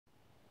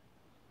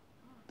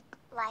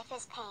life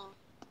is pain.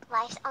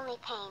 Life's only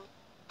pain.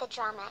 The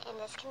drama in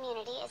this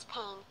community is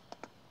pain.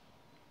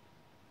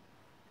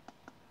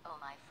 Oh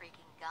my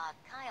freaking god,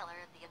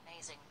 Kyler the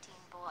Amazing Teen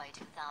Boy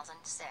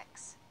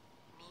 2006.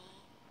 Me,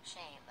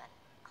 Shaman,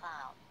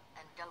 Clown,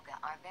 and Doga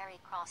are very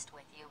crossed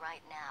with you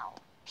right now.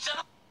 Shut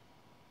up!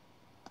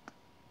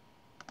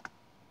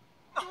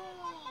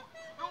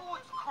 No,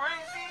 it's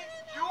crazy.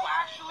 You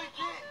actually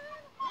get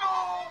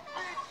no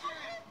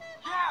bitches.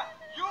 Yeah,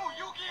 you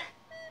get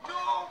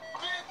no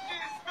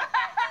bitches.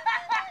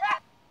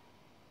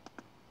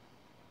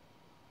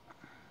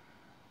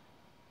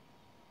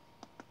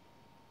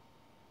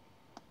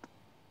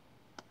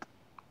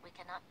 We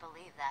cannot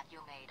believe that you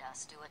made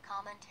us do a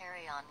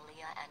commentary on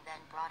Leah and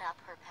then brought up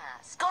her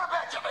past. Go to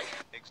bed, Jimmy.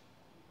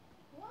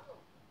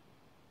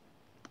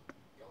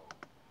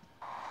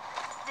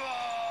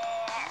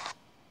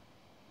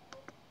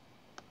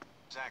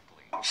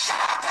 Exactly.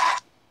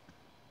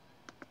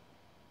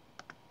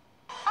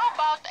 How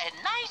about a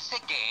nice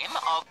game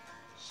of...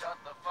 Shut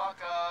the fuck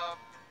up.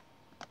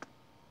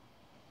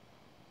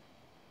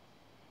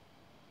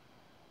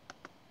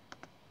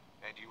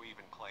 And you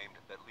even claimed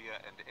that Leah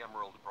and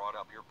Emerald brought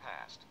up your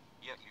past.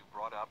 Yet you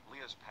brought up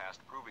Leah's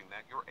past, proving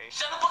that you're a...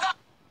 Shut the fuck up.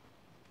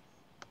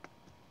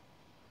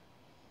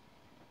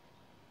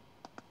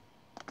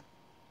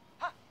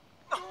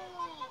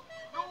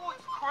 No,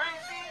 it's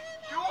crazy.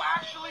 You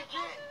actually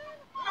get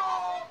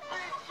no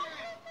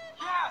bitches.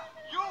 Yeah,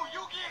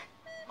 you get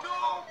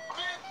no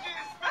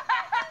bitches.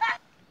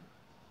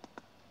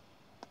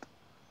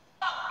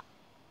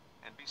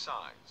 And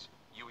besides,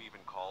 you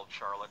even called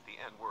Charlotte the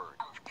N-word.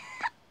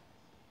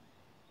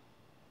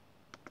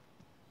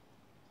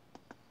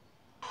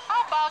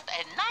 How about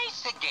a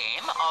nice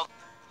game of...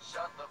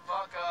 Shut the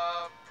fuck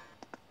up.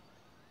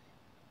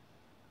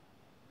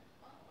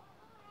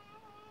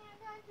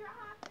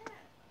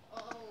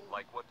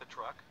 Like what, the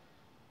truck?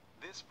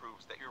 This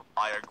proves that you're...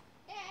 I agree.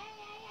 Get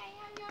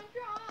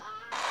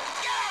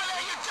out of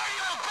there, you dirty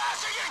little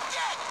bastard! You're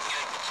dead!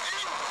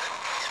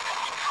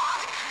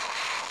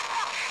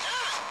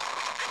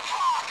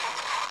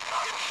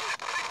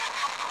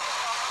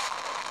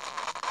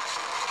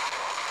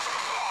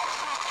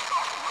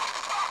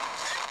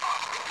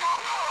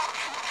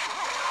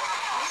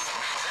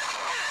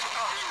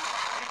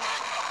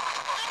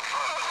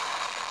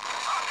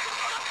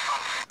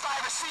 If I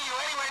ever see you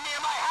anywhere near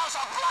my house,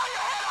 I'll blow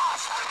your head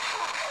off!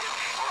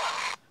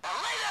 Now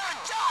lay there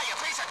and die, you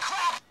piece of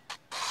crap!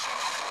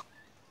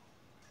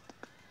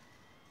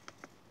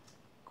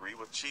 Agree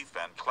with Chief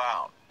and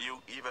Clown.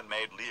 You even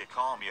made Leah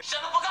call me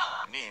Shut the fuck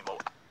up! Nemo.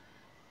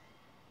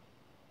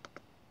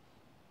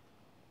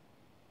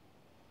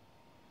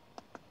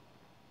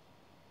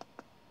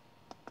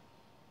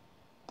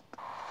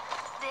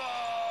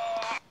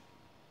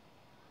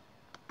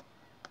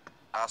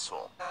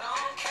 Asshole.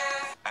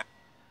 And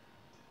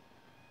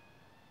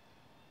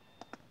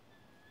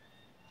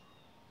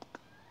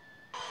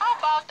How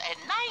about a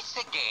nice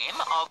game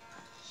of...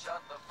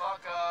 Shut the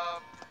fuck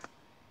up!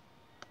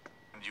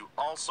 you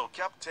also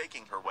kept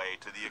taking her way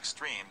to the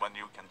extreme when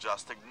you can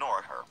just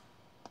ignore her.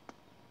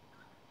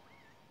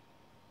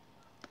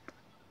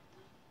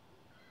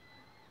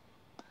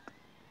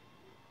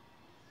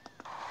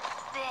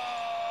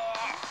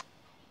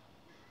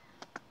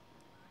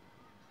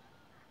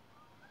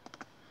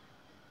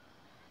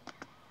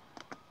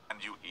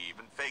 And you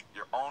even faked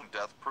your own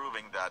death,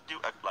 proving that you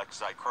act like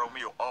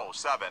Zychromio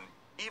 07,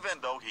 even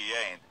though he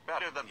ain't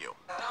better than you.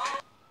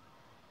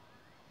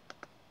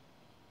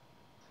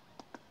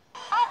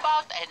 How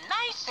about a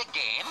nice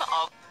game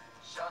of...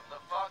 Shut the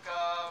fuck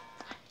up!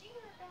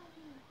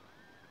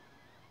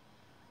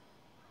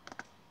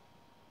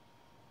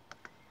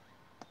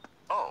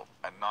 Oh,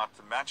 and not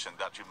to mention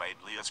that you made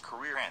Leah's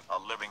career in a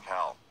living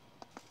hell.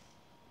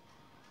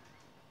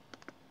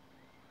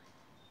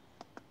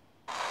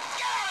 Get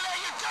out of there,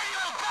 you dirty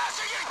little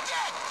bastard! You're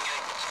dead!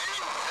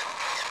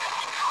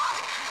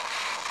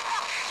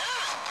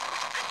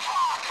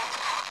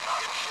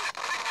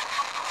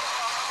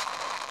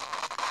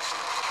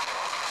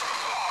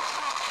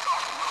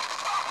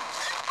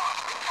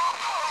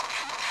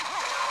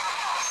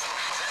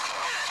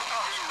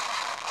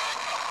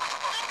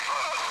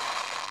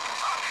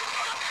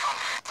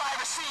 If I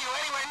ever see you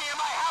anywhere near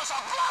my house,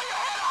 I'll blow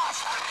your head off!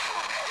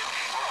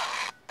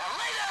 Now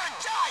lay there and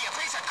die, you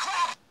piece of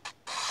crap!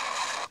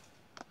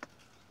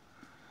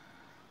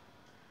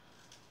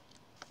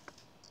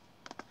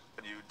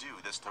 You do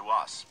this to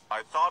us.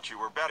 I thought you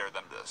were better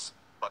than this.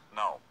 But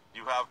no,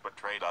 you have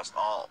betrayed us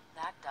all.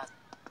 That doesn't,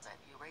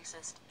 you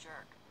racist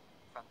jerk.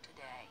 From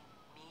today,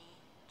 me,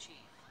 Chief,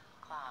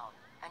 Clown,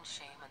 and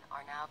Shaman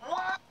are now...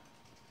 What?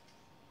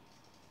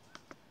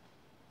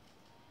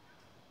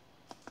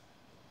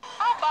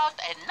 How about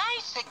a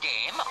nice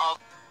game of...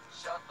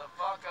 Shut the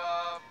fuck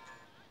up!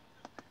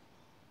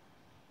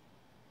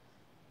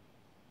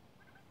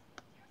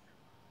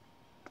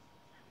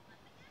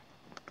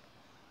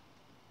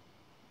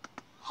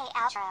 Hey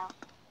outro.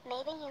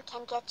 Maybe you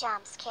can get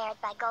jump scared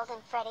by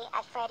Golden Freddy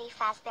at Freddy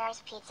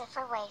Fazbear's Pizza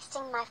for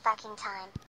wasting my fucking time.